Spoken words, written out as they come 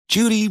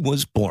Judy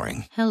was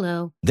boring.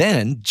 Hello.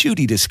 Then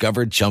Judy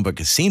discovered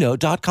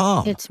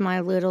ChumbaCasino.com. It's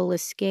my little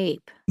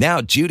escape. Now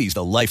Judy's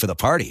the life of the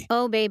party.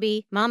 Oh,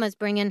 baby, mama's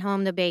bringing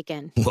home the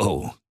bacon.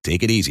 Whoa,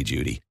 take it easy,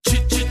 Judy.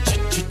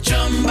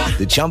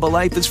 The Chumba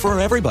life is for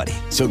everybody.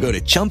 So go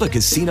to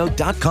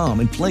ChumbaCasino.com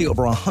and play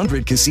over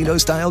 100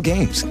 casino-style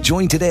games.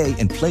 Join today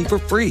and play for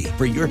free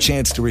for your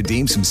chance to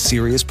redeem some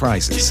serious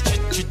prizes.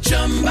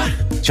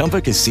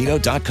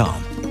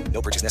 ChumbaCasino.com.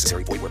 No purchase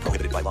necessary. Void where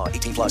prohibited by law.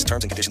 18 plus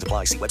terms and conditions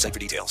apply. See website for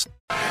details.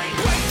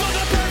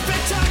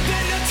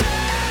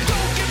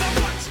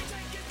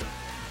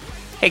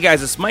 Hey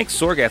guys, it's Mike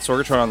Sorg at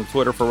Sorgatron on the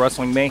Twitter for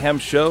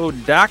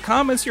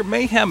WrestlingMayhemShow.com. It's your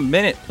Mayhem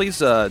Minute.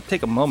 Please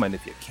take a moment,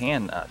 if you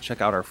can, check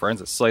out our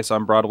friends at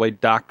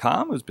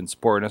SliceOnBroadway.com, who's been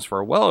supporting us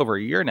for well over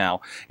a year now.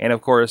 And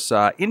of course,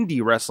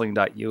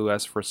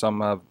 IndieWrestling.us for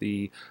some of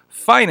the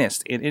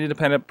finest in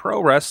independent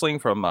pro wrestling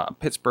from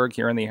Pittsburgh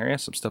here in the area.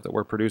 Some stuff that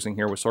we're producing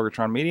here with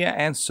Sorgatron Media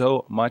and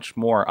so much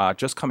more.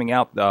 Just coming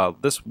out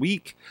this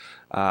week.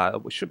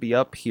 We should be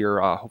up here,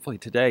 hopefully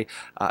today.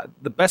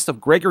 The best of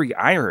Gregory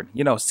Iron.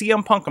 You know,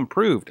 CM Punk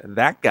improved.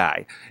 That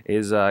guy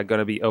is going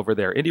to be over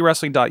there.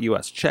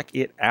 IndieWrestling.us. Check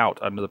it out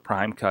under the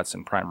Prime Cuts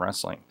and Prime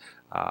Wrestling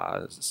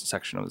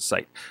section of the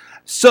site.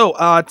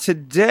 So,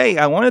 today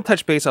I want to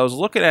touch base. I was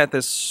looking at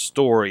this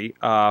story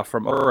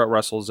from over at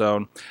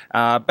WrestleZone.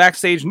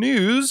 Backstage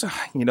news.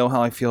 You know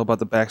how I feel about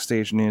the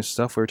backstage news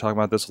stuff. We were talking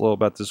about this a little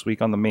bit this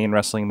week on the main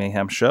Wrestling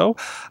Mayhem show.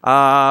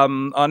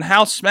 On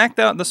how the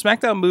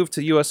SmackDown move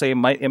to USA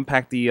might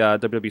impact the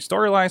WWE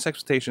storylines,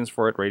 expectations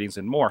for it, ratings,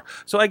 and more.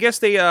 So I guess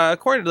they,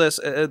 according to this,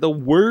 the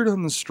word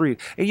on the street.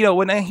 And, you know,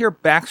 when I hear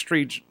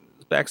backstage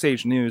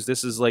news,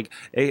 this is like,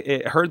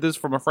 I heard this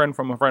from a friend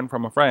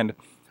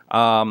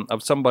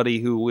of somebody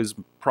who was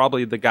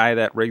probably the guy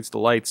that raised the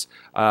lights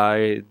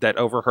that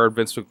overheard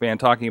Vince McMahon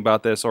talking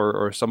about this,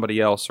 or somebody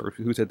else, or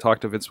who had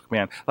talked to Vince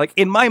McMahon. Like,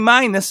 in my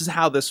mind, this is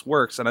how this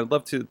works, and I'd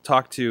love to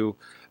talk to...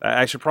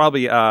 I should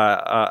probably... you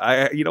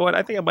know what?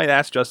 I think I might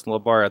ask Justin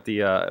LaBar at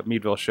the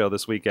Meadville show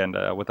this weekend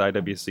with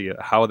IWC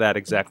how that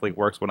exactly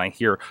works when I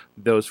hear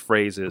those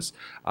phrases.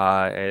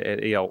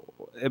 You know,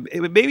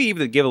 maybe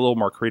even give a little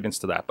more credence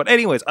to that. But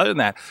anyways, other than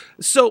that,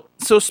 so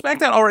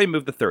SmackDown already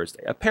moved to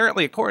Thursday.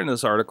 Apparently, according to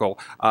this article,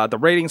 the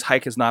ratings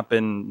hike has not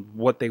been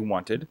what they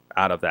wanted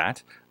out of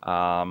that.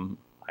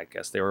 I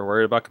guess they were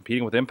worried about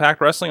competing with Impact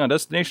Wrestling on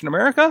Destination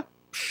America?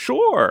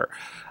 Sure.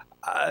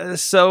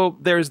 So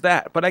there's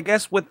that. But I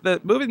guess with the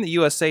moving to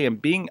USA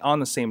and being on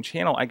the same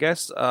channel, I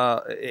guess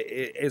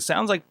it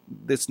sounds like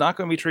it's not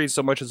going to be treated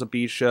so much as a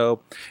B show,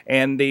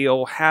 and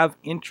they'll have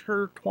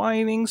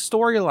intertwining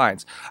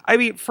storylines. I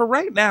mean, for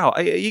right now,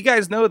 you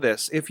guys know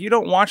this. If you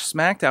don't watch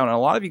SmackDown, and a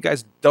lot of you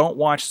guys don't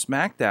watch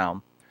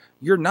SmackDown,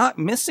 you're not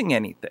missing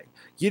anything.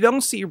 You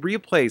don't see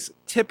replays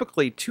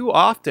typically too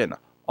often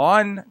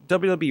on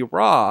WWE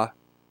Raw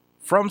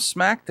from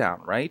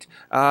SmackDown, right?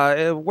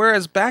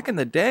 Whereas back in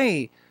the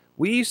day,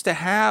 we used to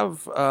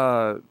have,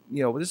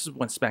 you know, this is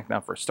when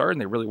SmackDown first started,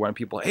 and they really wanted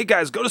people, hey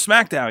guys, go to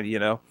SmackDown, you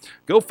know,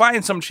 go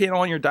find some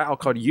channel on your dial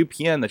called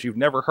UPN that you've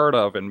never heard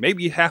of, and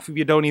maybe half of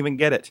you don't even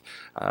get it,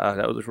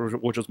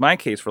 which was my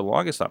case for the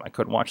longest time. I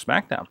couldn't watch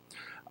SmackDown.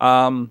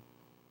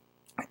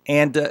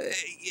 And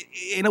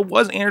it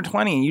was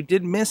intertwining, and you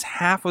did miss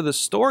half of the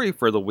story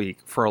for the week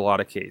for a lot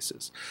of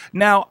cases.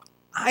 Now,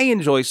 I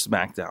enjoy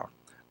SmackDown.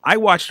 I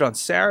watched it on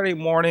Saturday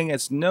morning.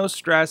 It's no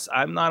stress.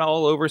 I'm not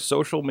all over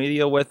social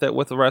media with it,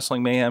 with the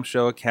Wrestling Mayhem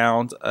Show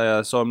account,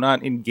 so I'm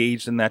not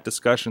engaged in that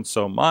discussion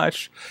so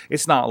much.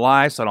 It's not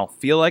live, so I don't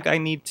feel like I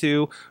need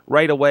to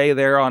right away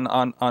there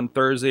on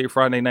Thursday,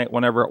 Friday night,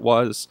 whenever it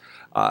was.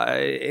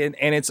 And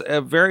it's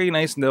a very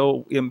nice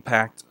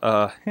no-impact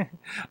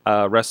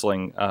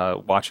wrestling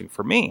watching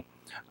for me.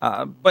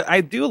 But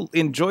I do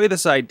enjoy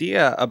this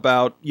idea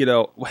about, you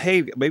know,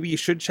 hey, maybe you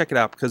should check it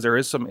out because there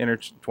is some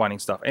intertwining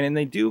stuff. And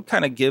they do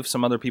kind of give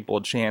some other people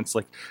a chance.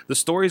 Like the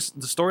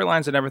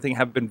storylines and everything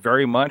have been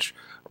very much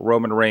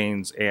Roman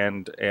Reigns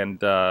and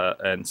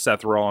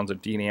Seth Rollins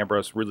and Dean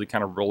Ambrose really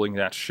kind of rolling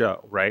that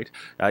show, right?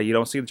 You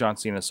don't see John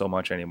Cena so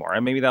much anymore.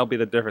 And maybe that'll be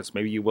the difference.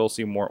 Maybe you will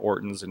see more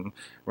Ortons and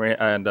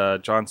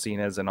John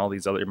Cena's and all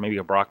these other, maybe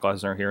a Brock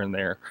Lesnar here and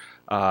there.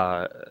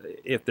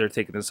 If they're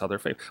taking this other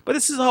fame. But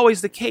this is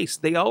always the case.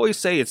 They always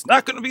say it's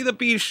not going to be the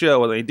B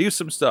show, and they do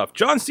some stuff.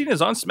 John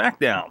Cena's on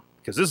SmackDown,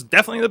 because this is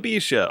definitely the B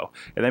show.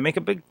 And they make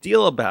a big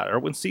deal about it. Or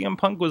when CM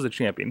Punk was the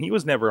champion, he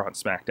was never on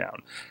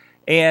SmackDown.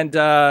 And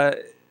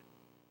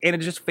it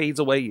just fades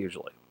away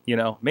usually. You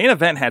know, Main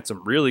Event had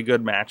some really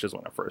good matches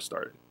when it first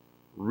started.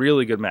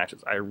 Really good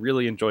matches. I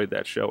really enjoyed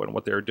that show and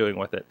what they were doing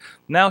with it.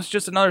 Now it's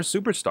just another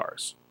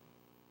Superstars.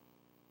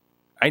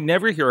 I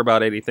never hear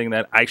about anything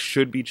that I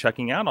should be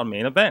checking out on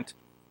Main Event.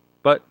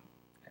 But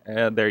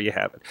there you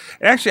have it.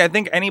 Actually, I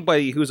think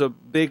anybody who's a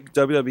big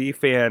WWE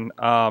fan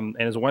and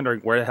is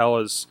wondering where the hell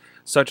is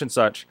such and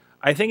such,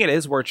 I think it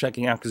is worth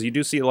checking out because you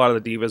do see a lot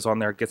of the divas on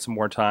there get some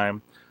more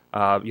time.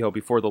 You know,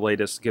 before the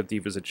latest, give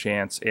divas a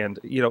chance. And,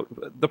 you know,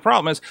 the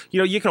problem is, you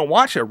know, you can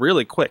watch it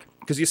really quick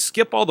because you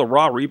skip all the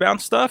Raw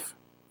Rebound stuff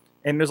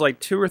and there's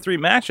like 2 or 3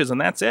 matches and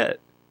that's it.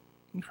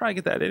 you probably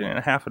get that in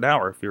a half an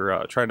hour if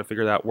you're trying to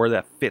figure out where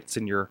that fits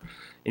in your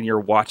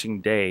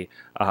watching day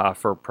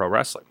for pro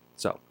wrestling.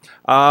 So,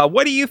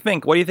 what do you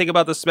think? What do you think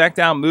about the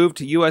Smackdown move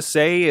to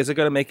USA? Is it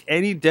going to make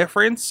any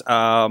difference?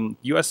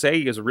 USA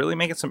is really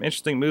making some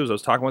interesting moves. I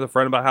was talking with a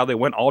friend about how they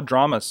went all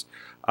dramas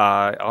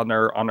on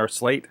their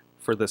slate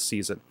for this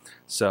season.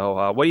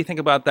 So, what do you think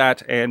about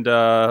that? And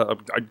are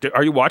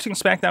you watching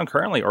Smackdown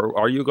currently, or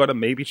are you going to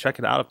maybe check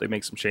it out if they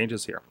make some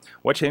changes here?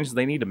 What changes do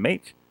they need to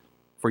make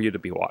for you to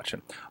be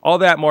watching? All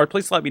that more,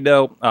 please let me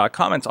know.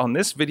 Comments on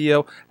this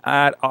video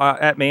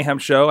at Mayhem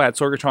Show, at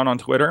Sorgatron on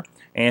Twitter,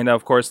 and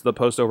of course the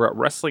post over at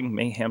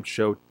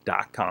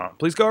WrestlingMayhemShow.com.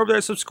 Please go over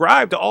there,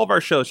 subscribe to all of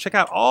our shows, check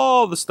out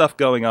all the stuff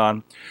going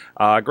on.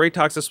 Great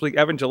talks this week.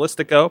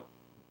 Evangelistico,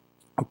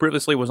 who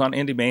previously was on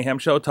Indie Mayhem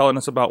Show, telling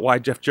us about why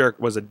Jeff Jarrett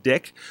was a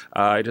dick.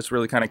 Just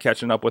really kind of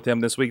catching up with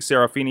him this week.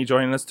 Sarah Feeney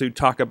joining us to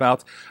talk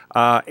about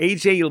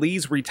AJ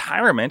Lee's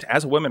retirement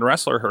as a women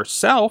wrestler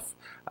herself.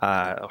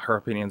 Her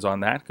opinions on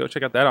that. Go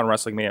check out that on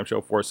Wrestling Mayhem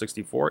Show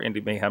 464,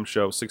 Indie Mayhem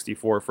Show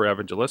 64 for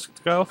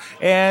Evangelistico,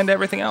 and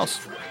everything else.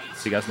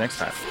 See you guys next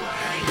time.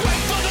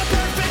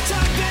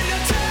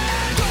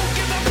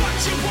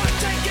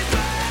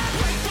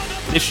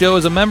 This show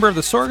is a member of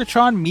the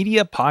Sorgatron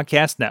Media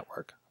Podcast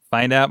Network.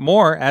 Find out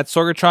more at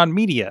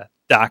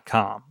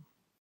sorgatronmedia.com.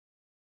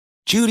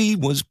 Judy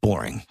was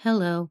boring.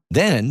 Hello.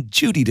 Then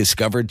Judy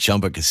discovered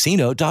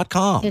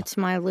ChumbaCasino.com. It's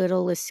my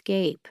little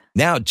escape.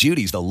 Now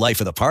Judy's the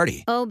life of the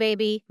party. Oh,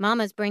 baby,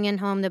 mama's bringing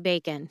home the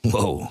bacon.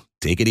 Whoa,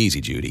 take it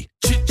easy, Judy.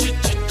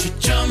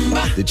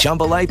 The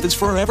Chumba life is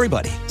for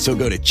everybody. So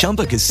go to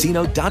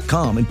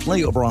ChumbaCasino.com and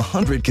play over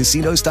 100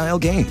 casino-style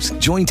games.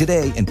 Join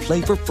today and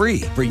play for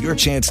free for your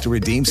chance to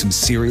redeem some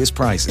serious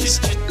prizes.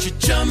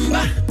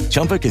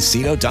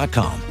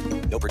 ChumbaCasino.com.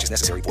 No purchase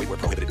necessary. Void where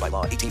prohibited by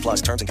law.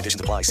 18+ terms and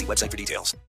conditions apply. See website for details.